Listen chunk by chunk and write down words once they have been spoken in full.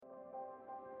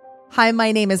Hi,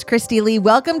 my name is Christy Lee.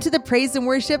 Welcome to the Praise and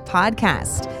Worship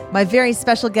Podcast. My very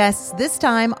special guests this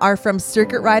time are from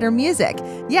Circuit Rider Music.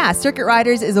 Yeah, Circuit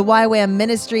Riders is a YWAM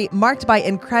ministry marked by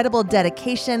incredible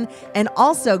dedication and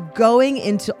also going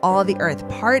into all the earth,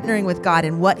 partnering with God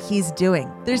in what He's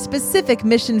doing. Their specific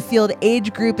mission field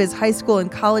age group is high school and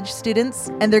college students,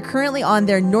 and they're currently on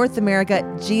their North America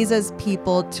Jesus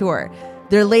People Tour.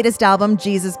 Their latest album,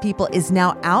 Jesus People, is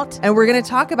now out, and we're going to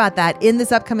talk about that in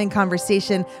this upcoming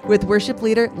conversation with worship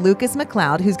leader Lucas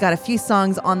McLeod, who's got a few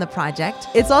songs on the project.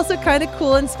 It's also kind of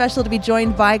cool and special to be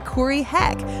joined by Corey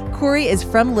Heck. Corey is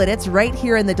from Lititz, right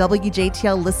here in the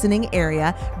WJTL listening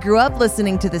area, grew up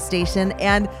listening to the station,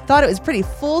 and thought it was pretty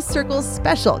full circle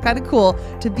special, kind of cool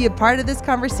to be a part of this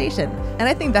conversation. And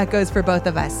I think that goes for both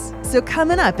of us. So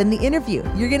coming up in the interview,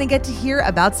 you're going to get to hear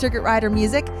about Circuit Rider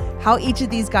Music, how each of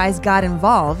these guys got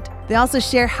involved. They also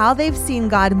share how they've seen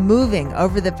God moving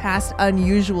over the past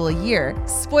unusual year.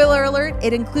 Spoiler alert,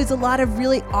 it includes a lot of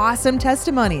really awesome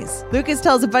testimonies. Lucas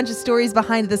tells a bunch of stories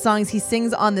behind the songs he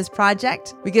sings on this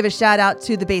project. We give a shout out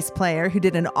to the bass player who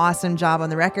did an awesome job on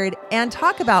the record and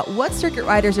talk about what Circuit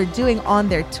Riders are doing on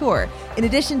their tour. In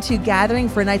addition to gathering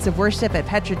for nights of worship at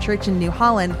Petra Church in New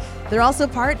Holland, they're also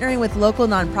partnering with local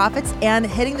nonprofits and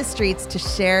hitting the streets to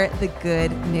share the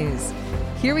good news.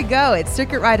 Here we go. It's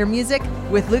Circuit Rider Music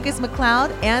with Lucas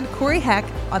McLeod and Corey Heck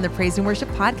on the Praise and Worship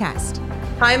Podcast.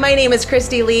 Hi, my name is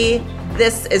Christy Lee.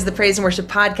 This is the Praise and Worship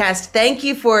Podcast. Thank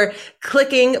you for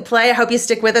clicking play. I hope you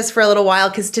stick with us for a little while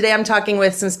because today I'm talking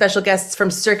with some special guests from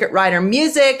Circuit Rider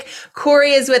Music.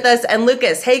 Corey is with us and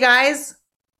Lucas. Hey, guys.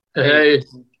 Hey.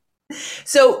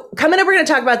 So coming up, we're going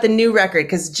to talk about the new record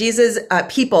because Jesus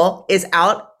People is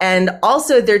out, and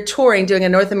also they're touring, doing a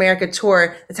North America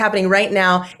tour that's happening right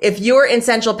now. If you're in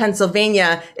central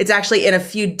Pennsylvania, it's actually in a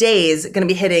few days going to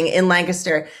be hitting in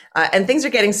Lancaster, and things are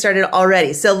getting started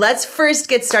already. So let's first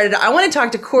get started. I want to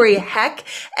talk to Corey Heck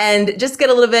and just get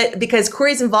a little bit, because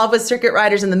Corey's involved with Circuit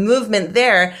Riders and the movement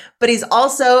there, but he's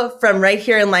also from right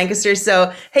here in Lancaster.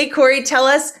 So hey, Corey, tell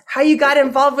us how you got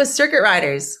involved with Circuit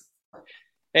Riders.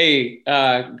 Hey,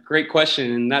 great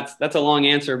question. And that's a long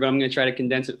answer, but I'm going to try to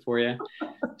condense it for you.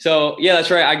 So yeah, that's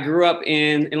right. I grew up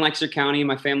in Lancaster County.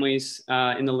 My family's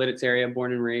in the Lititz area,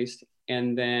 born and raised.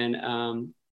 And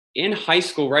then in high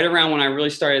school, right around when I really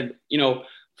started,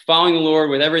 following the Lord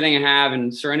with everything I have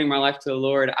and surrendering my life to the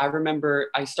Lord, I remember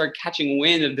I started catching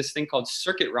wind of this thing called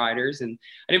Circuit Riders. And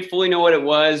I didn't fully know what it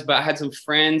was, but I had some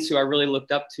friends who I really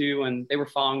looked up to, and they were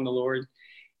following the Lord.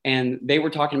 And they were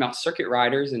talking about Circuit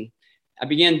Riders, and I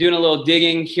began doing a little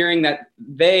digging, hearing that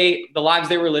the lives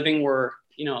they were living were,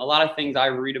 a lot of things I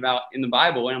read about in the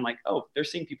Bible. And I'm like, oh, they're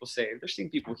seeing people saved. They're seeing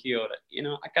people healed.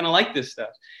 I kind of like this stuff.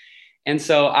 And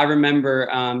so I remember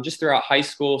just throughout high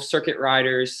school, Circuit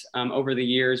Riders over the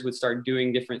years would start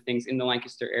doing different things in the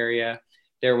Lancaster area.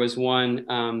 There was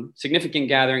one significant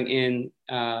gathering in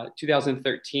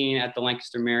 2013 at the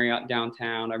Lancaster Marriott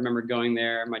downtown. I remember going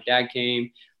there. My dad came,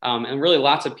 and really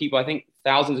lots of people, I think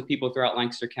thousands of people throughout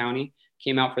Lancaster County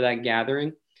came out for that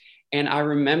gathering. And I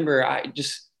remember it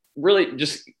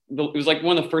was like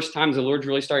one of the first times the Lord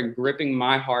really started gripping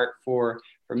my heart for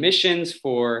missions,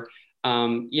 for,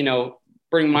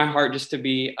 bringing my heart just to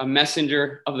be a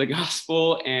messenger of the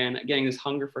gospel and getting this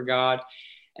hunger for God.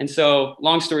 And so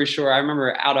long story short, I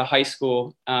remember out of high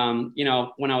school,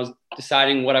 when I was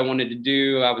deciding what I wanted to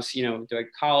do, I was, do I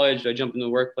college, do I jump into the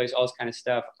workplace, all this kind of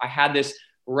stuff. I had this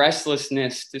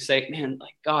restlessness to say, man,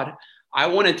 like God, I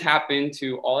want to tap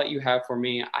into all that you have for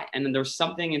me. And then there was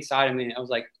something inside of me. I was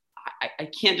like, I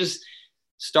can't just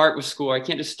start with school. I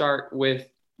can't just start with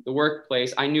the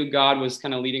workplace. I knew God was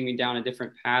kind of leading me down a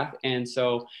different path. And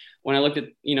so when I looked at,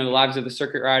 the lives of the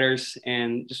Circuit Riders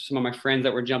and just some of my friends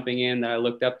that were jumping in that I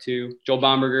looked up to, Joel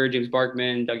Bomberger, James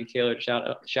Barkman, Dougie Taylor, shout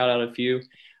out a few.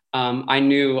 I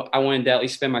knew I wanted to at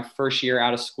least spend my first year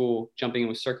out of school jumping in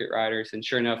with Circuit Riders. And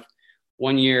sure enough,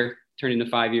 1 year turned into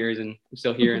 5 years, and I'm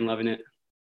still here and loving it.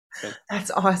 So. That's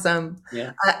awesome.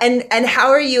 Yeah. And how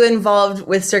are you involved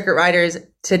with Circuit Riders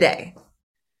today?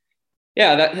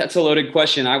 Yeah, that's a loaded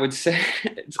question. I would say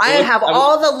I have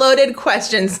all the loaded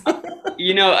questions. I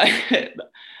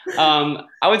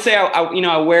would say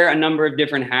I wear a number of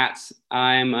different hats.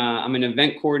 I'm an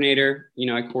event coordinator.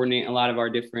 I coordinate a lot of our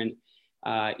different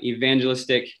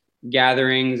evangelistic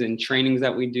gatherings and trainings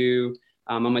that we do.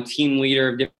 I'm a team leader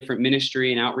of different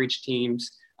ministry and outreach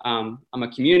teams. I'm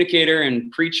a communicator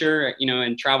and preacher,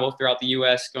 and travel throughout the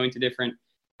U.S., going to different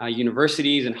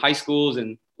universities and high schools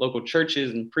and local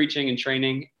churches and preaching and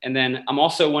training. And then I'm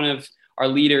also one of our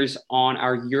leaders on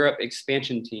our Europe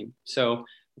expansion team. So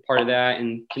part of that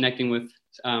and connecting with,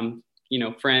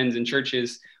 friends and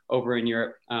churches over in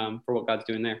Europe for what God's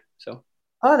doing there. So.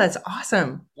 Oh, that's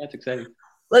awesome. That's exciting.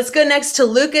 Let's go next to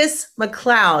Lucas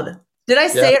McLeod. Did I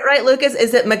say it right, Lucas?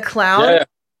 Is it McLeod?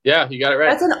 Yeah, you got it right.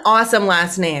 That's an awesome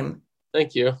last name.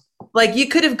 Thank you. Like you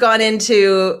could have gone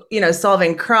into,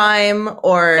 solving crime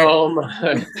or. Oh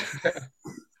my.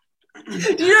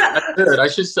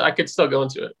 I could still go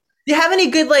into it. Do you have any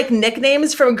good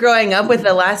nicknames from growing up with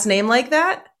a last name like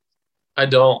that? I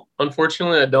don't.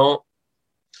 Unfortunately, I don't.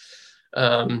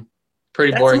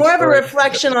 Pretty boring. It's more of a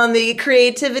reflection on the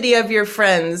creativity of your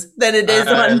friends than it is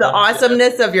on the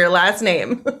awesomeness of your last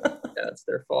name. Yeah, it's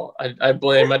their fault. I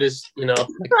blame. My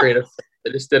creative. I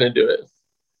just didn't do it.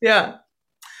 Yeah.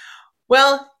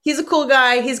 Well, he's a cool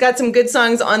guy. He's got some good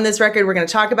songs on this record we're going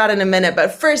to talk about in a minute.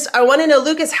 But first, I want to know,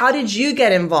 Lucas, how did you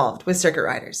get involved with Circuit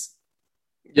Riders?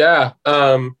 Yeah.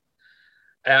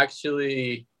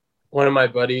 Actually, one of my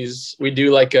buddies, we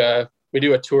do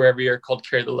a tour every year called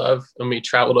Carry the Love, and we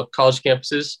travel to college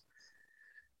campuses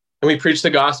and we preach the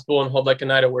gospel and hold a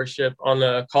night of worship on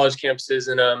the college campuses.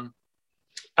 And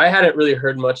I hadn't really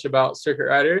heard much about Circuit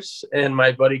Riders, and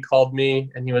my buddy called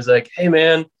me and he was like, "Hey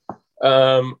man,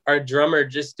 our drummer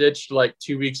just ditched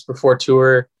 2 weeks before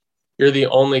tour. You're the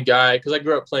only guy," because I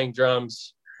grew up playing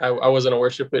drums. I wasn't a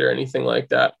worship leader or anything like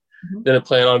that. Mm-hmm. Didn't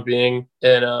plan on being.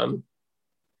 And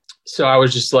so I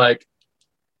was just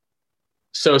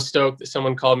so stoked that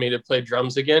someone called me to play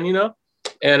drums again,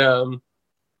 and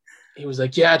he was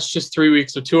like, "Yeah, it's just 3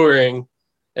 weeks of touring.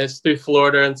 And it's through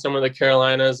Florida and some of the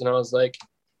Carolinas." And I was like,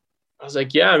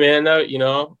 "Yeah, man,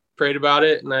 prayed about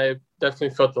it." And I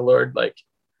definitely felt the Lord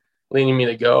leaning me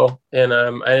to go. And I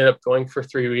ended up going for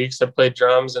 3 weeks. I played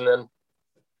drums, and then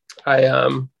I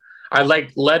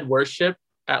led worship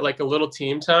at a little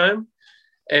team time.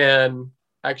 And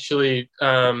actually,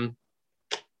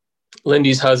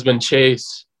 Lindy's husband,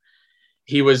 Chase,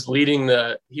 he was leading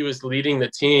the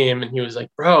team, and he was like,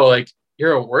 "Bro,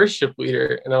 you're a worship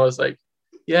leader." And I was like,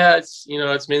 "Yeah, it's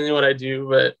mainly what I do,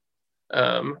 but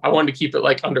I wanted to keep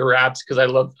it under wraps because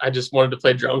I just wanted to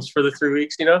play drums for the 3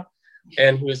 weeks,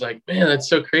 And he was like, "Man, that's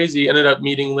so crazy." Ended up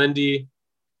meeting Lindy,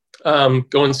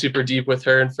 going super deep with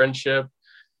her in friendship.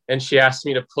 And she asked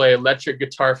me to play electric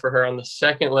guitar for her on the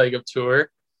second leg of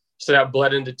tour. So that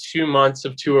bled into 2 months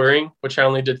of touring, which I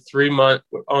only did 3 months,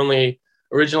 only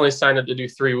originally signed up to do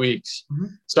 3 weeks. Mm-hmm.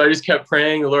 So I just kept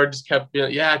praying. The Lord just kept being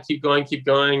like, "Yeah, keep going.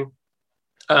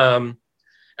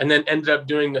 And then ended up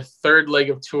doing the third leg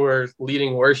of tour,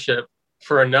 leading worship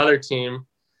for another team.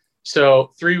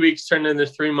 So 3 weeks turned into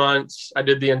 3 months. I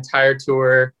did the entire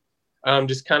tour.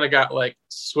 Just kind of got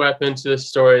swept into the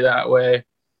story that way.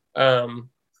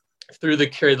 Through the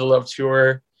Carry the Love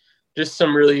tour, just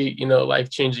some really,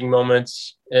 life-changing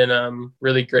moments, and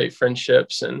really great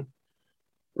friendships and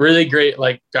really great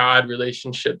God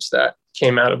relationships that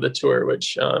came out of the tour,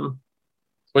 which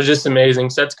was just amazing.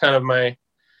 So that's kind of my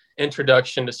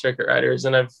introduction to Circuit Riders,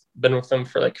 and I've been with them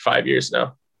for 5 years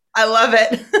now. I love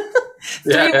it.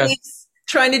 3 weeks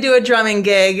trying to do a drumming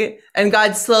gig, and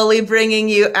God slowly bringing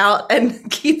you out and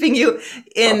keeping you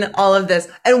in all of this.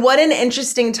 And what an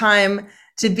interesting time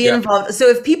to be involved. So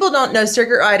if people don't know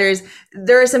Circuit Riders,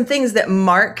 there are some things that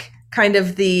mark kind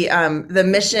of the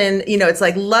mission. It's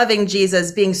loving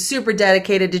Jesus, being super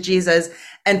dedicated to Jesus,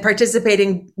 and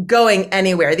participating, going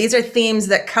anywhere. These are themes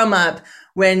that come up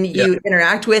when you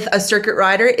interact with a circuit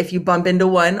rider. If you bump into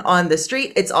one on the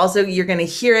street, it's also, you're going to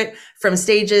hear it from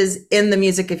stages in the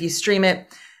music if you stream it.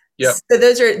 Yeah. So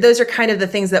those are kind of the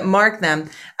things that mark them.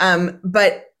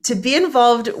 But to be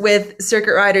involved with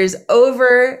Circuit Riders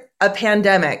over a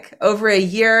pandemic, over a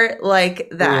year like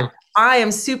that, I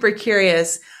am super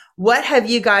curious. What have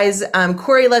you guys,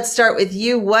 Corey, let's start with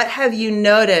you. What have you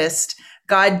noticed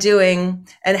God doing,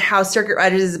 and how Circuit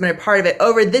Riders has been a part of it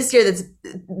over this year that's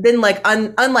been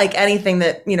unlike anything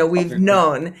that, we've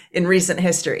known in recent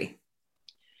history?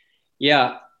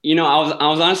 Yeah. I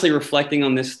was honestly reflecting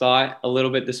on this thought a little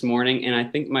bit this morning, and I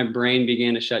think my brain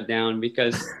began to shut down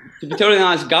because, to be totally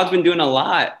honest, God's been doing a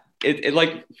lot.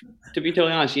 To be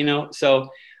totally honest, so,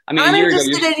 I mean, I'm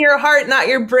interested in your heart, not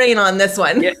your brain on this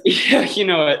one. Yeah, you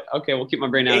know what? Okay, we'll keep my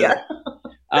brain out of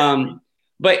it.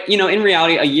 But, in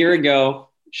reality, a year ago,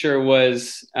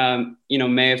 was,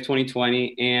 May of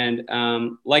 2020.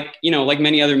 And like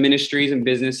many other ministries and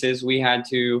businesses, we had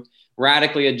to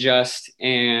radically adjust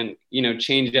and,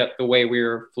 change up the way we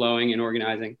were flowing and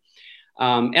organizing.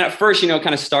 And at first,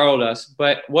 kind of startled us.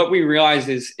 But what we realized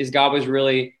is God was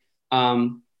really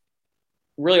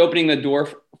opening the door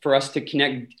for us to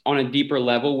connect on a deeper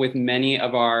level with many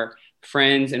of our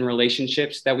friends and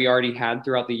relationships that we already had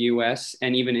throughout the US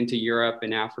and even into Europe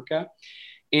and Africa.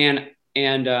 And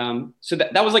So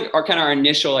that was like our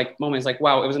initial like moments, like,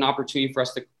 wow, it was an opportunity for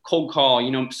us to cold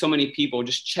call, so many people,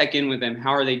 just check in with them.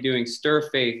 How are they doing? Stir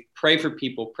faith, pray for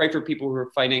people who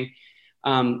are fighting,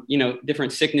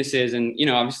 different sicknesses and,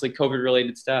 obviously COVID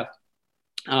related stuff.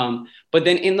 But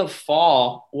then in the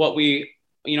fall, what we,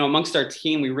 amongst our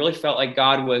team, we really felt like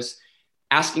God was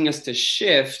asking us to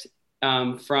shift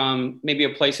from maybe a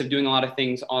place of doing a lot of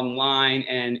things online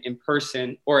and in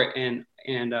person or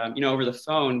over the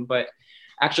phone, but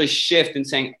actually shift and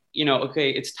saying,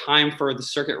 okay, it's time for the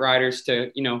circuit riders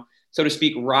to, so to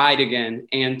speak, ride again,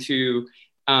 and to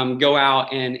go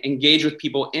out and engage with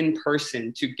people in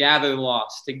person, to gather the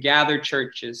lost, to gather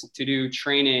churches, to do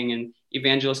training and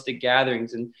evangelistic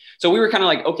gatherings. And so we were kind of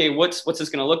like, okay, what's this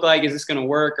going to look like? Is this going to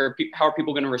work? Or how are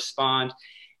people going to respond?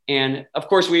 And of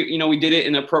course, we did it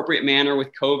in an appropriate manner with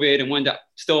COVID and wanted to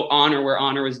still honor where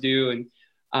honor was due.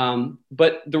 And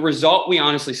but the result we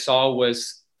honestly saw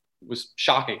was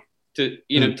shocking, to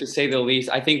say the least.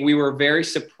 I think we were very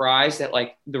surprised at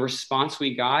like the response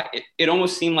we got. It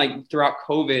almost seemed like throughout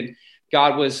COVID,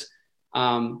 God was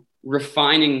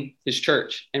refining his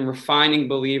church and refining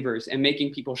believers and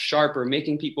making people sharper,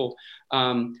 making people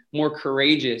more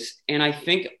courageous. And I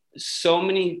think so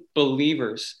many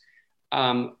believers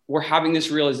were having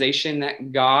this realization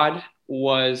that God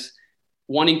was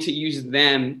wanting to use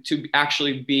them to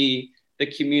actually be the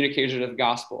communicators of the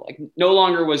gospel. Like no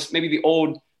longer was maybe the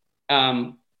old,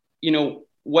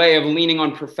 way of leaning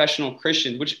on professional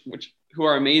Christians, which who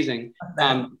are amazing,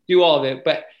 do all of it.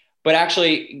 But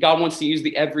actually God wants to use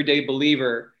the everyday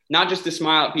believer, not just to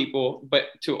smile at people, but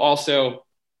to also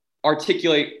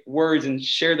articulate words and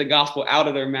share the gospel out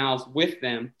of their mouths with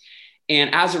them.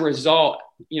 And as a result,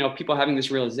 people having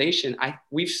this realization,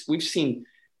 we've seen,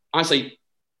 honestly,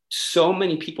 so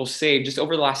many people saved just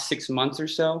over the last 6 months or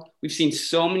so. We've seen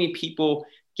so many people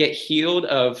get healed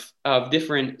of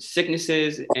different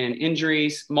sicknesses and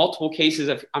injuries, multiple cases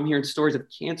of, I'm hearing stories of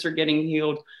cancer getting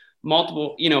healed,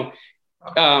 multiple,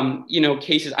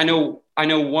 cases. I know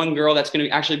one girl that's going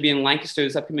to actually be in Lancaster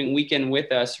this upcoming weekend with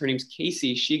us. Her name's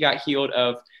Casey. She got healed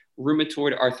of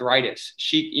rheumatoid arthritis.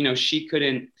 She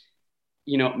couldn't,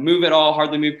 move at all,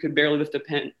 hardly move, could barely lift a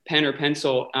pen or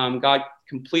pencil. God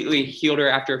completely healed her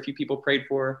after a few people prayed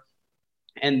for her.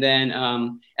 And then,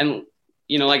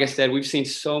 like I said, we've seen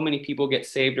so many people get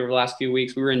saved over the last few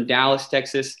weeks. We were in Dallas,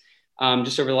 Texas,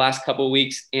 just over the last couple of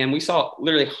weeks, and we saw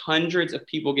literally hundreds of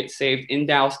people get saved in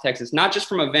Dallas, Texas, not just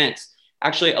from events.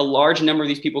 Actually, a large number of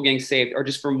these people getting saved are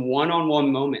just from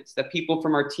one-on-one moments that people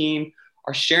from our team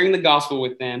are sharing the gospel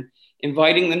with them,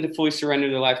 inviting them to fully surrender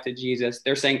their life to Jesus.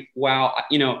 They're saying, wow,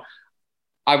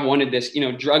 I've wanted this,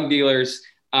 drug dealers,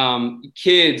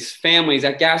 kids, families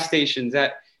at gas stations,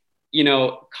 at,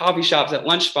 coffee shops, at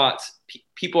lunch spots,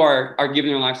 people are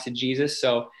giving their lives to Jesus.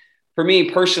 So for me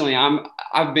personally,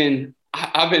 I've been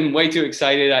way too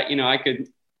excited.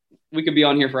 We could be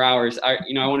on here for hours. I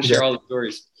want to share all the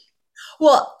stories.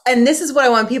 Well, and this is what I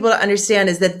want people to understand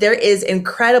is that there is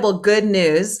incredible good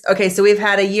news. Okay, so we've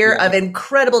had a year of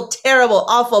incredible, terrible,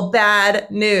 awful, bad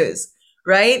news,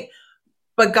 right?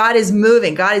 But God is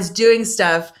moving. God is doing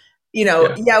stuff. We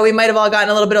might have all gotten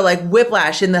a little bit of like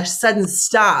whiplash in the sudden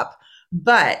stop,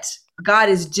 but God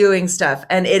is doing stuff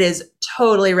and it is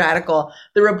totally radical.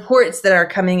 The reports that are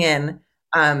coming in,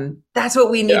 that's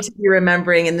what we need to be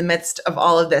remembering in the midst of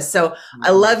all of this. So I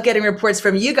love getting reports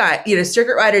from you guys.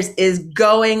 Circuit Riders is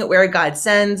going where God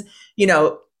sends,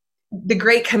 the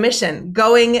Great Commission,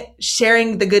 going,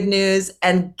 sharing the good news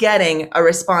and getting a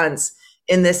response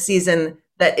in this season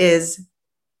that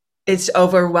it's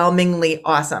overwhelmingly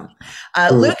awesome.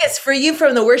 Lucas, for you,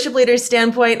 from the worship leader's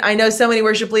standpoint, I know so many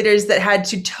worship leaders that had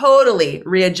to totally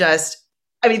readjust.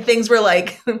 I mean, things were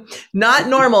like not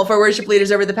normal for worship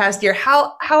leaders over the past year.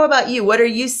 How about you? What are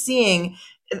you seeing,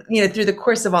 through the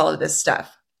course of all of this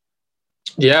stuff?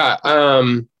 Yeah,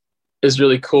 it's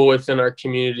really cool within our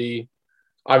community,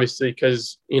 obviously,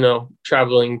 because,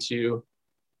 traveling to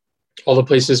all the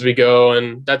places we go,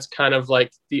 and that's kind of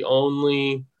like the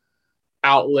only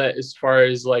outlet as far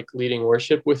as like leading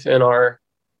worship within our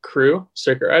crew,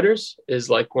 Circuit Riders,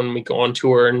 is like when we go on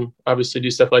tour and obviously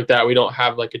do stuff like that, we don't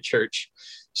have like a church.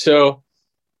 So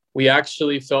we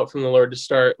actually felt from the Lord to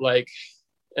start like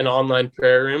an online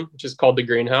prayer room, which is called the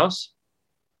Greenhouse.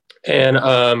 And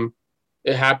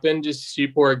it happened just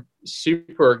super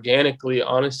organically,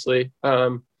 honestly,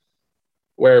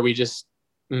 where we just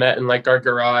met in like our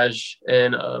garage,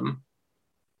 and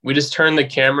we just turned the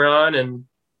camera on, and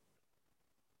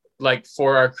like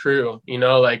for our crew,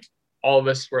 like all of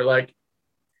us were like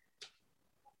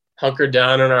hunkered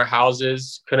down in our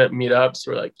houses, couldn't meet up.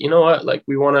 So we're like, you know what? Like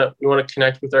we want to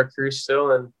connect with our crew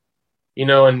still. And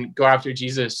and go after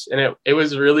Jesus. And it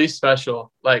was really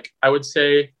special. Like, I would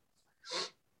say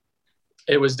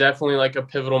it was definitely like a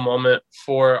pivotal moment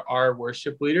for our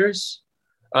worship leaders,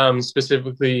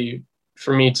 specifically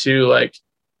for me too. Like,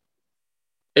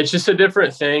 it's just a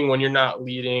different thing when you're not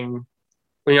leading,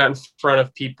 when you're not in front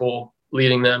of people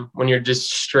leading them, when you're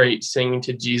just straight singing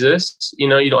to Jesus. You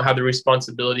don't have the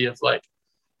responsibility of like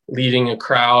leading a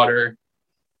crowd or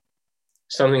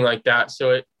something like that.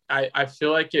 So I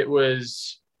feel like it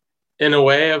was, in a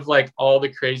way, of like all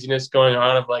the craziness going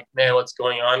on, of like, man, what's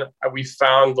going on? We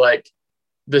found like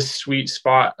the sweet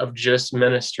spot of just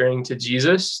ministering to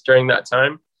Jesus during that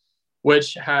time,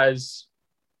 which has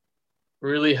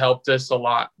really helped us a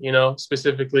lot,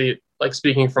 specifically, like,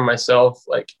 speaking for myself.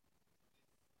 Like,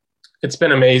 it's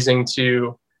been amazing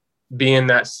to be in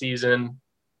that season.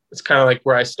 It's kind of like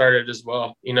where I started as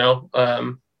well,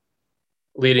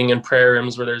 leading in prayer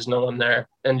rooms where there's no one there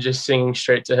and just singing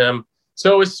straight to him.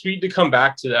 So it was sweet to come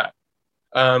back to that.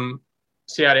 So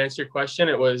yeah, to answer your question,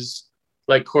 it was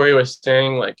like Corey was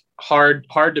saying, like, hard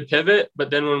to pivot. But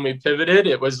then when we pivoted,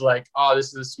 it was like, oh, this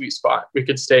is a sweet spot. We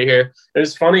could stay here. It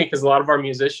was funny because a lot of our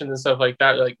musicians and stuff like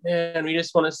that are like, man, we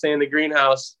just want to stay in the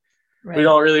greenhouse. Right. We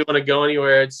don't really want to go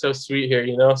anywhere. It's so sweet here,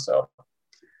 So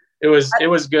it was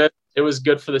good. It was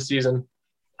good for the season.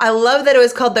 I love that it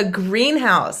was called the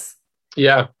greenhouse.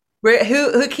 Yeah.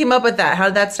 Who came up with that? How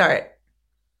did that start?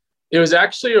 It was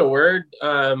actually a word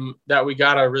that we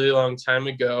got a really long time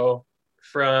ago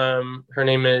from, her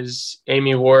name is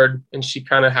Amy Ward, and she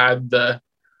kind of had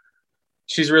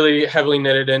she's really heavily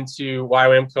knitted into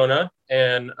YWAM Kona.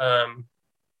 And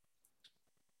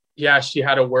she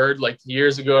had a word like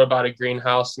years ago about a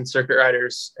greenhouse and Circuit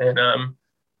Riders. And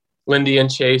Lindy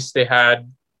and Chase, they had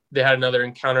another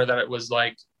encounter that it was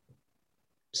like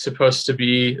supposed to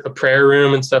be a prayer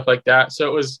room and stuff like that. So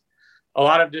it was a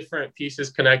lot of different pieces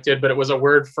connected, but it was a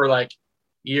word for like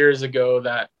years ago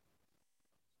that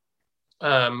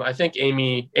I think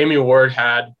Amy Ward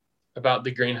had about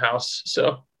the greenhouse.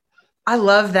 So I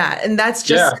love that. And that's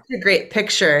just such a great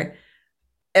picture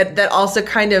that also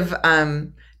kind of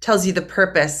tells you the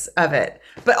purpose of it,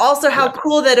 but also how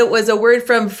cool that it was a word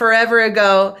from forever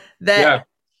ago that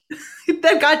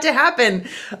that got to happen.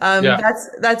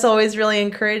 That's always really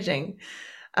encouraging.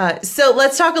 So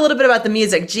let's talk a little bit about the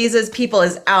music. Jesus People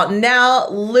is out now.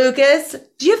 Lucas,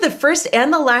 do you have the first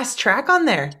and the last track on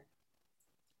there?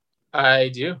 I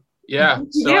do. Yeah.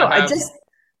 I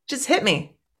just hit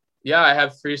me. Yeah, I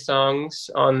have 3 songs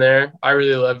on there. I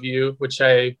Really Love You, which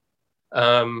I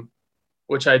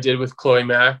did with Chloe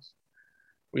Mack.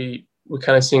 We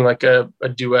kind of sing like a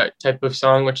duet type of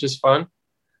song, which is fun.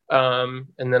 And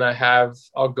then I have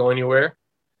I'll Go Anywhere,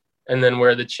 and then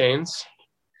Wear the Chains.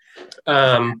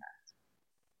 Let's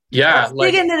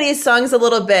dig into these songs a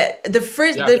little bit. The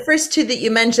first 2 that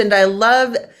you mentioned, I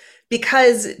love,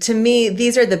 because to me,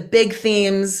 these are the big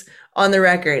themes on the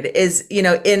record, is,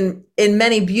 in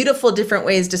many beautiful different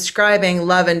ways describing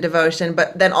love and devotion,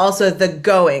 but then also the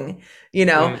going,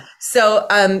 So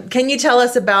can you tell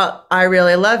us about I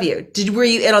Really Love You? Were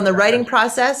you in on the writing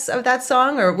process of that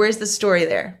song, or where's the story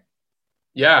there?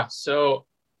 Yeah. So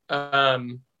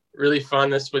really fun.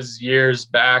 This was years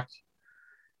back.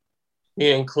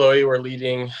 Me and Chloe were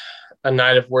leading a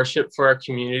night of worship for our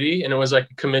community, and it was like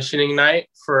a commissioning night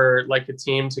for like a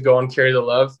team to go and carry the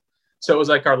love. So it was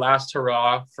like our last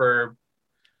hurrah for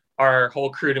our whole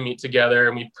crew to meet together,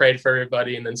 and we prayed for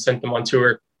everybody and then sent them on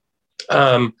tour.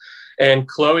 And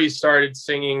Chloe started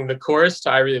singing the chorus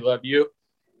to I Really Love You,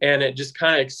 and it just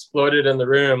kind of exploded in the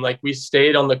room. Like, we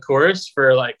stayed on the chorus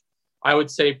for like, I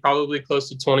would say probably close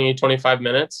to 20, 25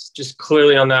 minutes, just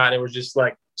clearly on that. And it was just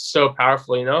like so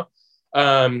powerful,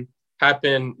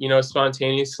 happened,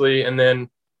 spontaneously. And then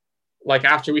like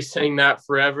after we sang that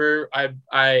forever,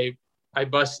 I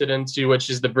busted into,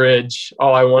 which is the bridge,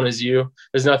 All I Want Is You.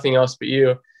 There's nothing else but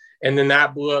you. And then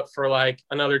that blew up for like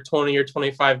another 20 or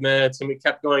 25 minutes. And we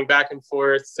kept going back and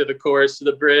forth to the chorus, to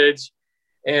the bridge.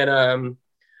 And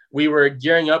we were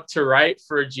gearing up to write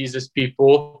for Jesus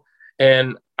People.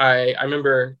 And I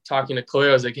remember talking to Chloe.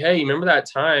 I was like, hey, you remember that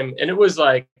time? And it was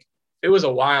a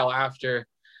while after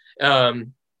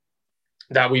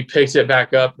that we picked it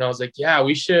back up. And I was like, yeah,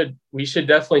 we should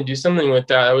definitely do something with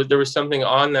that. There was something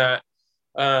on that.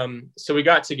 So we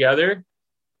got together,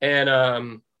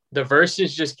 and the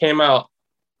verses just came out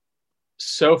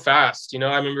so fast.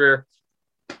 I remember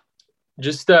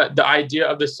just the idea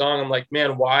of the song. I'm like,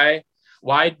 man, why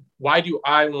do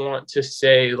I want to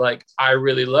say like, I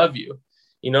really love you?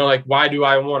 Like, why do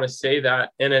I want to say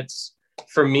that? And it's,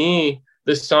 for me,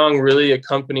 this song really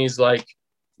accompanies like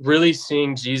really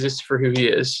seeing Jesus for who he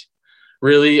is,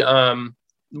 really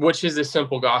which is the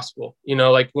simple gospel,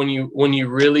 like when you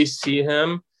really see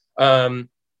him, the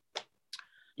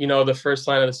first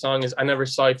line of the song is, I never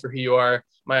saw you for who you are.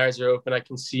 My eyes are open. I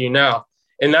can see you now.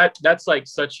 And that's like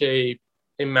such a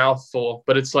mouthful,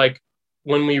 but it's like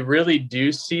when we really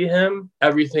do see him,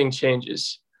 everything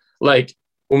changes. Like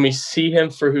when we see him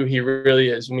for who he really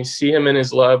is, when we see him in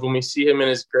his love, when we see him in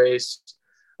his grace,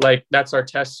 like that's our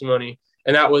testimony.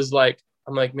 And that was like,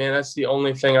 I'm like, man, that's the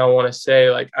only thing I want to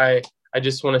say. Like, I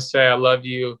just want to say, I love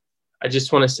you. I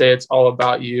just want to say it's all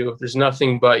about you. There's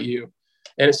nothing but you.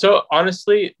 And so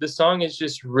honestly, the song is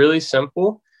just really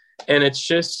simple, and it's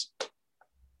just,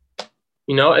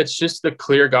 it's just the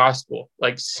clear gospel,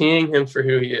 like seeing him for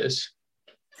who he is.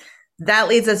 That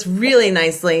leads us really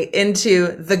nicely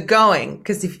into the going,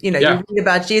 because if you read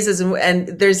about Jesus, and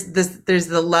there's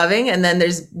the loving, and then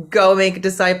there's go make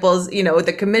disciples, with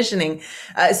the commissioning.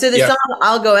 So the song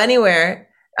 "I'll Go Anywhere,"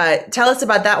 tell us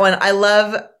about that one. I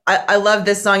love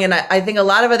this song, and I think a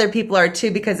lot of other people are too,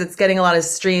 because it's getting a lot of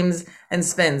streams and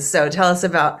spins. So tell us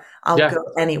about "I'll Go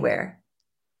Anywhere."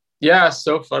 Yeah,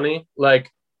 so funny.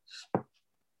 Like,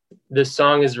 this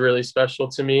song is really special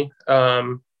to me.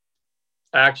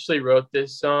 I actually wrote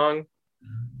this song.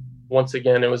 Once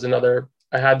again,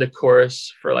 I had the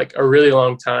chorus for like a really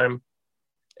long time.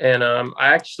 And I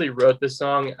actually wrote this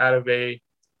song out of a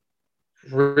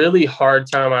really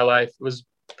hard time in my life. It was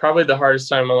probably the hardest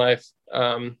time in my life.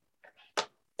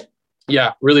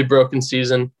 Really broken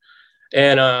season.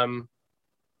 And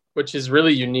which is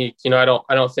really unique. I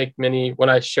don't think when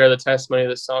I share the testimony of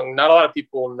this song, not a lot of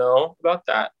people know about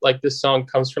that. Like, this song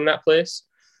comes from that place.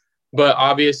 But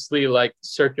obviously, like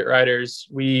circuit riders,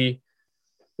 we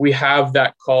have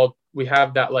that call. We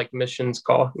have that like missions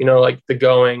call, like the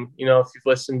going. If you've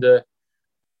listened to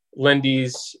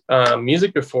Lindy's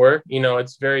music before,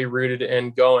 it's very rooted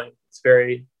in going. It's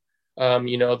very, the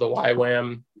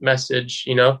YWAM message,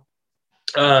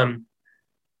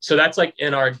 So that's like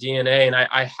in our DNA. And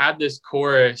I had this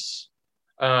chorus,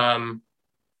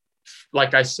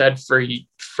 like I said, for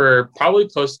probably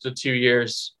close to 2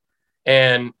 years.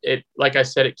 And it, like I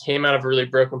said, it came out of a really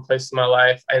broken place in my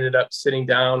life. I ended up sitting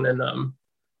down and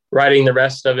writing the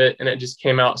rest of it, and it just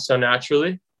came out so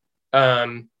naturally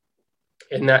in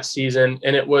that season.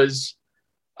 And it was,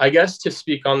 I guess, to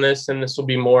speak on this, and this will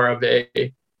be more of a,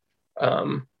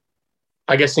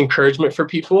 encouragement for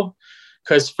people.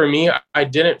 Because for me, I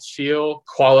didn't feel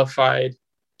qualified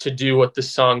to do what the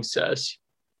song says.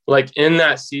 Like, in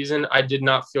that season, I did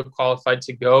not feel qualified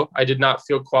to go. I did not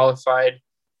feel qualified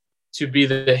to be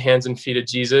the hands and feet of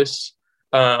Jesus,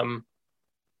 and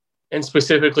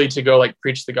specifically to go like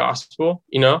preach the gospel,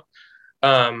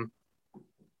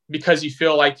 because you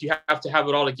feel like you have to have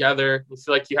it all together. You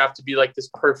feel like you have to be like this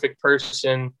perfect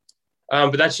person,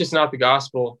 but that's just not the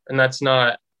gospel, and that's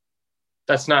not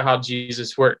how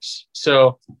Jesus works.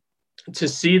 So to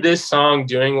see this song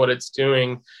doing what it's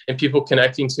doing and people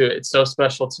connecting to it, it's so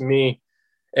special to me.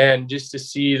 And just to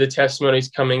see the testimonies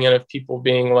coming in of people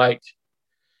being like,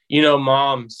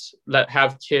 moms that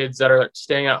have kids that are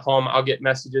staying at home, I'll get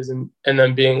messages and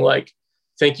then being like,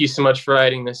 thank you so much for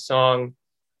writing this song.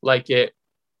 Like, it,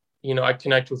 I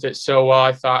connect with it so well.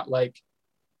 I thought like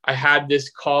I had this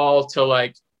call to,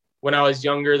 like, when I was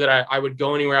younger, that I would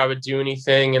go anywhere, I would do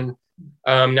anything. And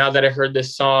now that I heard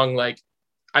this song, like,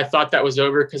 I thought that was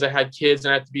over because I had kids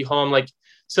and I had to be home. Like,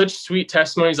 such sweet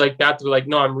testimonies like that. They're like,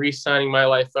 no, I'm re-signing my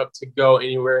life up to go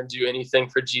anywhere and do anything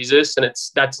for Jesus. And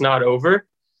that's not over.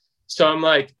 So I'm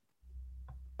like,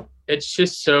 it's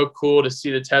just so cool to see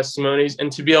the testimonies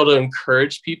and to be able to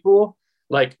encourage people.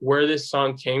 Like, where this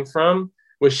song came from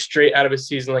was straight out of a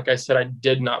season. Like I said, I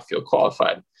did not feel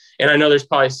qualified. And I know there's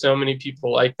probably so many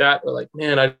people like that. They're like,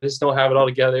 man, I just don't have it all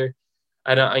together.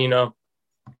 I don't,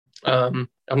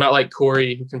 I'm not like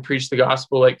Corey, who can preach the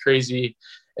gospel like crazy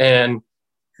and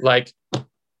like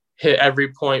hit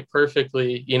every point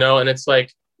perfectly, and it's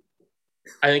like,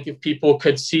 I think if people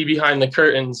could see behind the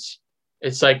curtains,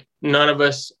 it's like none of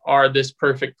us are this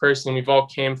perfect person. We've all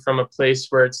came from a place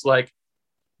where it's like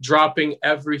dropping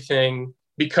everything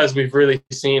because we've really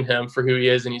seen him for who he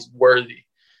is and he's worthy.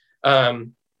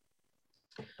 And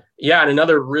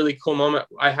another really cool moment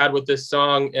I had with this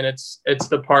song, and it's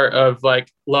the part of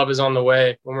like, love is on the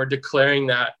way, when we're declaring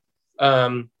that.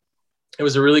 It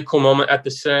was a really cool moment at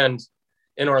the Send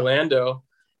in Orlando.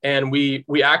 And we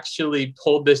actually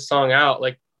pulled this song out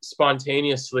like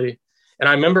spontaneously. And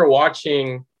I remember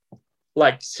watching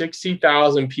like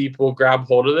 60,000 people grab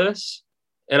hold of this.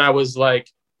 And I was like,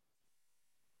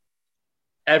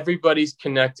 everybody's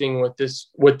connecting with this,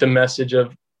 with the message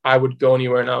of, I would go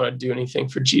anywhere and I would do anything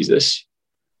for Jesus.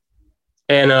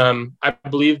 And I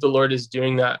believe the Lord is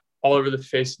doing that all over the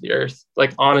face of the earth.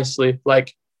 Like, honestly,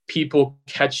 like people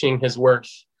catching his worth.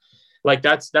 Like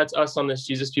that's us on this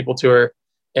Jesus People tour.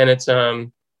 And it's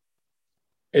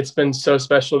been so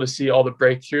special to see all the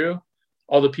breakthrough,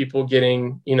 all the people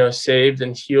getting, saved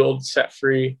and healed, set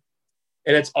free.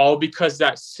 And it's all because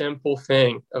that simple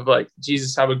thing of like,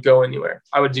 Jesus, I would go anywhere.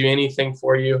 I would do anything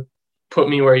for you. Put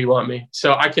me where you want me.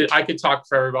 So I could talk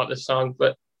forever about this song,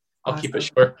 but I'll keep it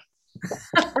short.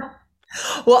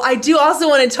 Well, I do also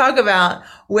want to talk about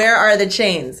Where Are the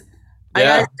Chains? Yeah. I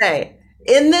gotta say,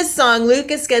 in this song,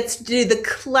 Lucas gets to do the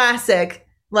classic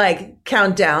like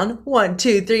countdown 1,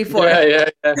 2, 3, 4. Yeah.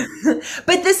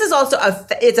 But this is also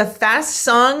it's a fast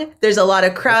song. There's a lot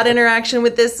of crowd interaction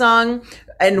with this song,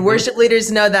 and worship leaders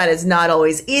know that is not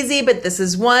always easy, but this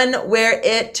is one where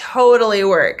it totally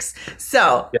works.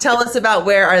 So tell us about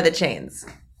Where Are the Chains?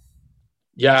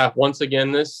 Yeah, once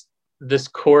again, this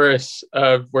chorus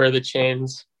of Where Are the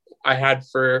Chains I had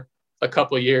for a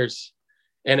couple of years,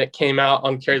 and it came out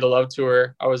on Carry the Love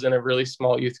tour. I was in a really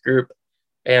small youth group,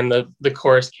 and the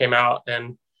chorus came out,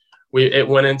 and it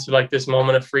went into like this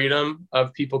moment of freedom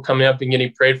of people coming up and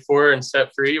getting prayed for and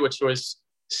set free, which was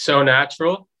so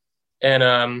natural.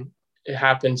 And it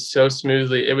happened so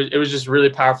smoothly. It was just really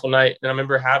powerful night. And I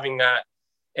remember having that.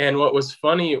 And what was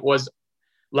funny was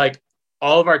like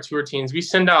all of our tour teams, we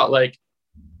send out like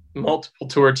multiple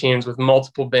tour teams with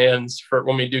multiple bands for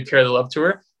when we do Carry the Love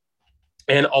tour.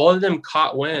 And all of them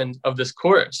caught wind of this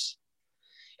chorus.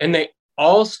 And they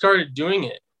all started doing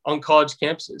it on college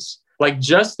campuses, like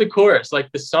just the chorus.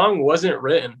 Like the song wasn't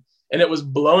written, and it was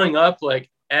blowing up like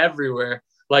everywhere.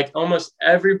 Like almost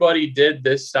everybody did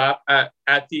this stop at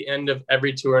the end of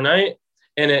every tour night,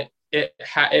 and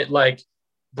it like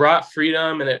brought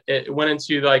freedom, and it went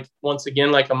into like once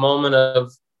again like a moment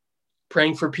of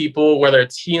praying for people, whether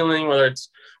it's healing, whether it's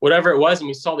whatever it was, and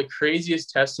we saw the craziest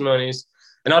testimonies.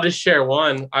 And I'll just share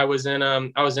one. I was in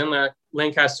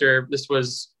Lancaster. This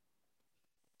was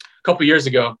a couple years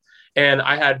ago, and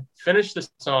I had finished the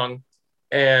song,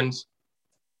 and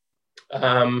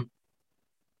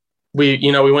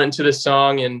we went into the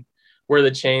song and Where Are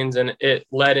the Chains, and it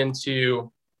led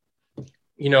into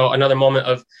another moment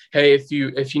of, hey, if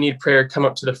you need prayer, come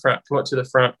up to the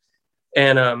front.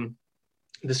 And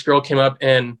this girl came up,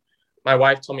 and my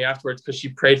wife told me afterwards, because she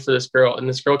prayed for this girl, and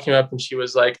this girl came up and she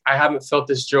was like, I haven't felt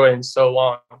this joy in so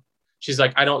long. She's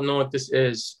like, I don't know what this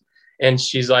is. And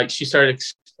she's like, she started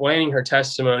explaining her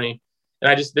testimony.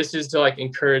 And this is to like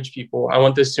encourage people. I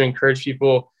want this to encourage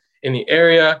people in the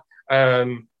area,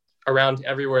 around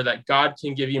everywhere, that God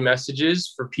can give you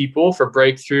messages for people, for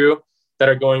breakthrough, that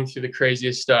are going through the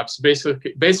craziest stuff. So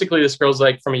basically this girl's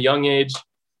like, from a young age,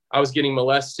 I was getting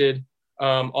molested,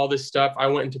 all this stuff. I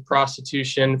went into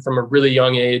prostitution from a really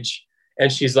young age.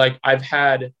 And she's like, I've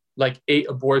had like 8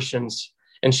 abortions.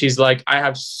 And she's like, I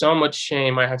have so much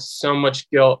shame. I have so much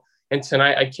guilt. And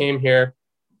tonight I came here,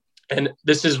 and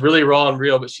this is really raw and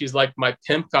real, but she's like, my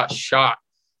pimp got shot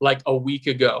like a week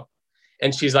ago.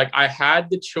 And she's like, I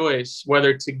had the choice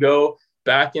whether to go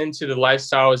back into the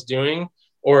lifestyle I was doing,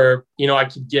 or, I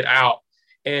could get out.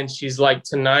 And she's like,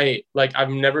 tonight, like,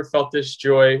 I've never felt this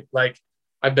joy. Like,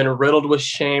 I've been riddled with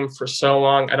shame for so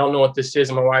long. I don't know what this is.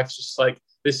 And my wife's just like,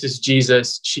 this is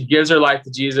Jesus. She gives her life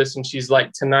to Jesus. And she's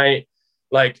like, tonight,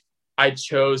 like, I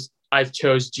chose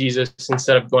Jesus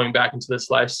instead of going back into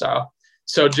this lifestyle.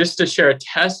 So just to share a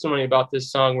testimony about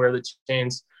this song, Where Are the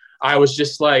Chains, I was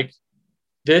just like,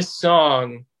 this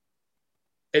song,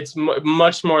 it's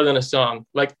much more than a song.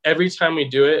 Like every time we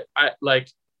do it, I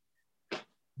like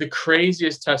the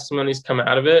craziest testimonies come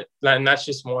out of it. And that's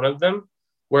just one of them,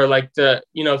 where like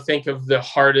think of the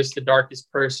hardest, the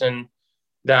darkest person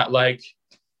that like,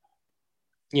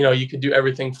 you could do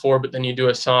everything for, but then you do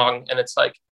a song and it's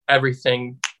like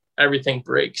everything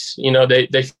breaks.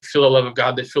 They feel the love of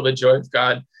God. They feel the joy of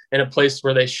God in a place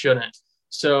where they shouldn't.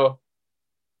 So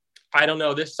I don't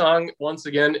know, this song, once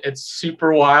again, it's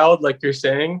super wild, like you're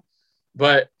saying,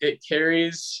 but it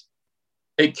carries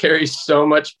so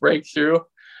much breakthrough,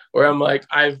 where I'm like,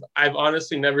 I've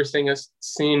honestly never seen a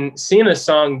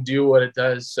song do what it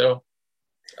does. So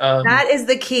that is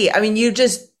the key. I mean, you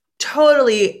just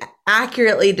totally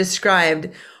accurately described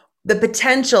the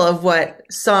potential of what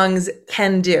songs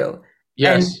can do.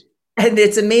 Yes. And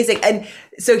it's amazing. And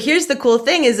so here's the cool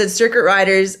thing is that Circuit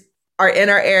Riders are in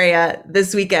our area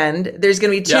this weekend. There's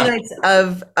going to be 2 nights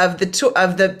of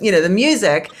the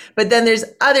music, but then there's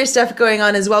other stuff going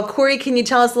on as well. Corey, can you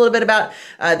tell us a little bit about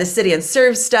the City and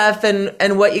Serve stuff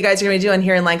and what you guys are going to be doing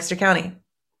here in Lancaster County?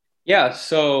 Yeah.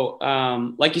 So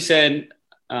like you said,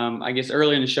 I guess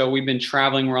earlier in the show, we've been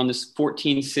traveling. We're on this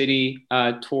 14 city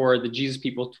tour, the Jesus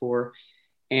People tour.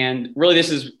 And really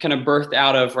this is kind of birthed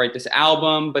out of, right, this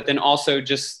album, but then also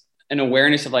just an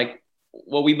awareness of like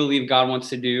what we believe God wants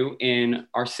to do in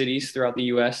our cities throughout the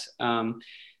US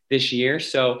this year.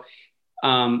 So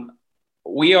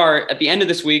we are, at the end of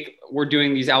this week, we're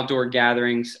doing these outdoor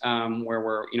gatherings where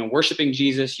we're, worshiping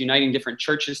Jesus, uniting different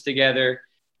churches together,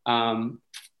 preaching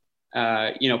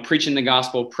the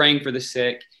gospel, praying for the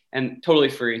sick, and totally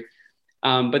free.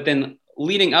 But then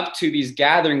leading up to these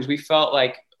gatherings, we felt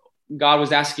like God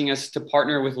was asking us to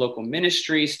partner with local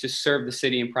ministries to serve the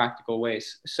city in practical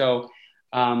ways. So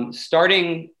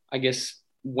starting, I guess,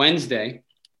 Wednesday,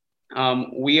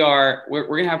 we're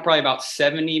going to have probably about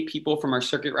 70 people from our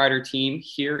Circuit Rider team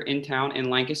here in town in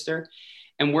Lancaster.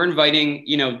 And we're inviting,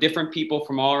 different people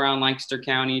from all around Lancaster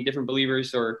County, different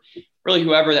believers, or really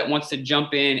whoever that wants to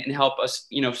jump in and help us,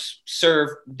 serve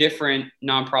different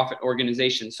nonprofit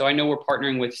organizations. So I know we're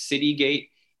partnering with Citygate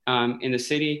in the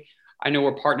city. I know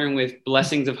we're partnering with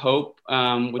Blessings of Hope,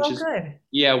 which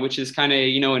is kind of,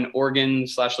 an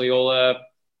Oregon/Loyola,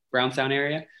 Brownstown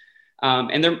area.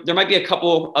 And there might be a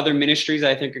couple other ministries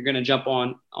that I think are going to jump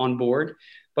on board.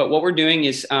 But what we're doing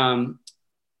is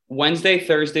Wednesday,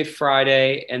 Thursday,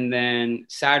 Friday, and then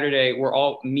Saturday, we're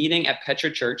all meeting at Petra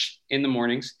Church in the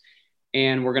mornings.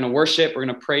 And we're going to worship, we're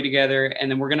going to pray together, and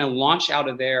then we're going to launch out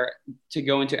of there to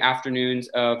go into afternoons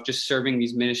of just serving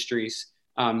these ministries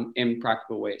in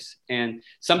practical ways. And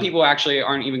some people actually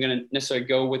aren't even going to necessarily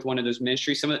go with one of those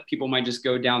ministries. Some of the people might just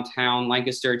go downtown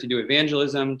Lancaster to do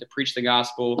evangelism, to preach the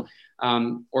gospel,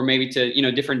 or maybe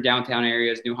to, different downtown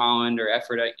areas, New Holland or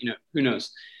Ephrata, who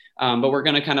knows. But we're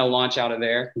going to kind of launch out of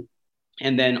there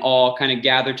and then all kind of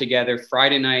gather together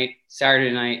Friday night,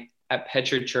 Saturday night at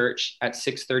Petra Church at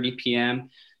 6:30 p.m.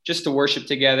 just to worship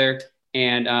together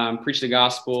and preach the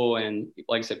gospel. And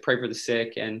like I said, pray for the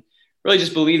sick and really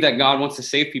just believe that God wants to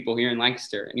save people here in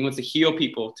Lancaster and he wants to heal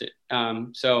people.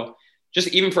 So just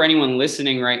even for anyone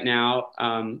listening right now,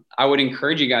 I would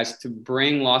encourage you guys to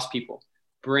bring lost people,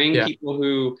 people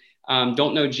who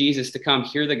don't know Jesus to come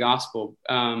hear the gospel,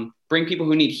 bring people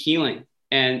who need healing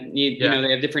and need,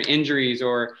 they have different injuries,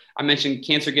 or I mentioned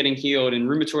cancer getting healed and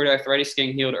rheumatoid arthritis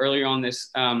getting healed earlier on this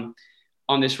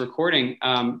recording.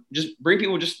 Just bring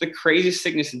people just the craziest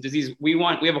sickness and disease. We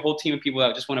have a whole team of people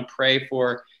that just want to pray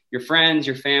for your friends,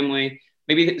 your family,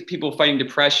 maybe people fighting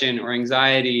depression or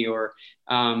anxiety or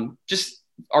just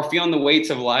are feeling the weights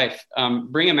of life.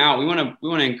 Bring them out. We want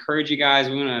to encourage you guys.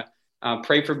 We want to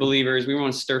pray for believers. We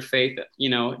want to stir faith,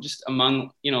 just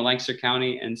among, Lancaster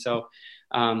County. And so,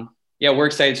 we're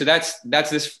excited. So that's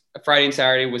this Friday and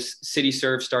Saturday with City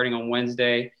Serve starting on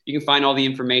Wednesday. You can find all the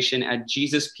information at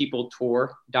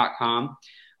JesusPeopleTour.com.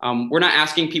 We're not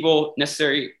asking people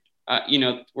necessarily,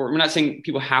 we're not saying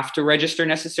people have to register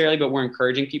necessarily, but we're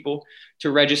encouraging people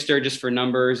to register just for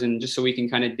numbers and just so we can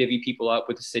kind of divvy people up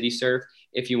with the City Serve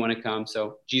if you want to come.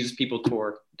 So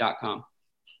JesusPeopleTour.com.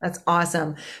 That's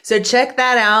awesome. So check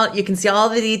that out. You can see all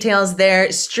the details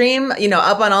there. Stream,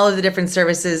 up on all of the different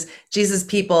services. Jesus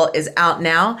People is out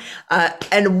now.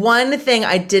 And one thing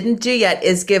I didn't do yet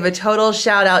is give a total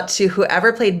shout out to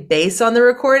whoever played bass on the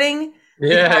recording.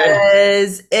 Yeah.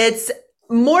 Because it's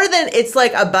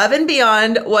like above and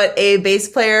beyond what a bass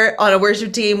player on a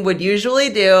worship team would usually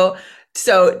do.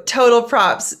 So total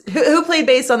props. Who played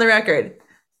bass on the record?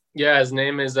 Yeah, his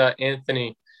name is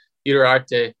Anthony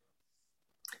Uteracte.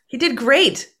 He did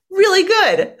great. Really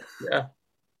good. Yeah.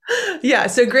 Yeah.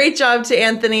 So great job to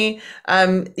Anthony.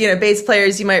 Bass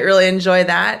players, you might really enjoy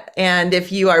that. And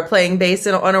if you are playing bass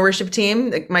on a worship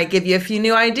team, it might give you a few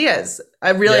new ideas.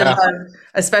 I really love,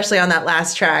 especially on that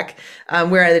last track,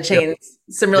 Where Are the Chains?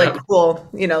 Some really cool,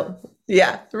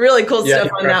 really cool stuff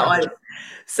on that one.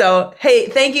 So, hey,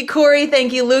 thank you, Corey.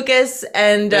 Thank you, Lucas.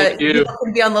 And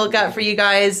we'll be on the lookout for you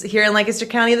guys here in Lancaster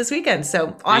County this weekend.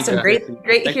 So awesome. Great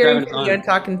hearing from you and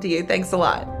talking to you. Thanks a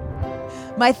lot.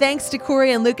 My thanks to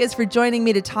Corey and Lucas for joining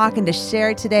me to talk and to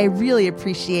share today. Really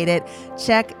appreciate it.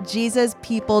 Check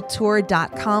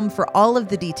JesusPeopleTour.com for all of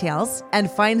the details and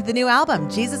find the new album,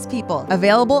 Jesus People,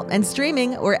 available and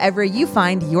streaming wherever you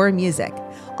find your music.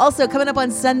 Also, coming up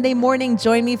on Sunday morning,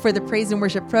 join me for the Praise and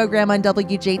Worship program on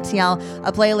WJTL,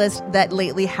 a playlist that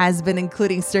lately has been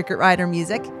including Circuit Rider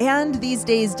music, and these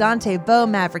days Dante Bowe,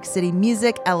 Maverick City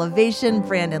Music, Elevation,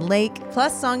 Brandon Lake,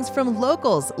 plus songs from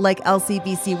locals like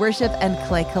LCBC Worship and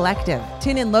Clay Collective.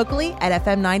 Tune in locally at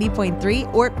FM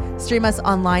 90.3 or stream us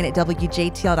online at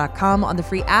WJTL.com on the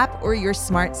free app or your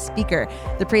smart speaker.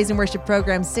 The Praise and Worship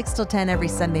program 6 till 10 every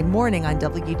Sunday morning on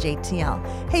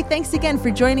WJTL. Hey, thanks again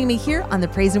for joining me here on the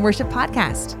Praise and Worship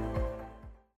podcast.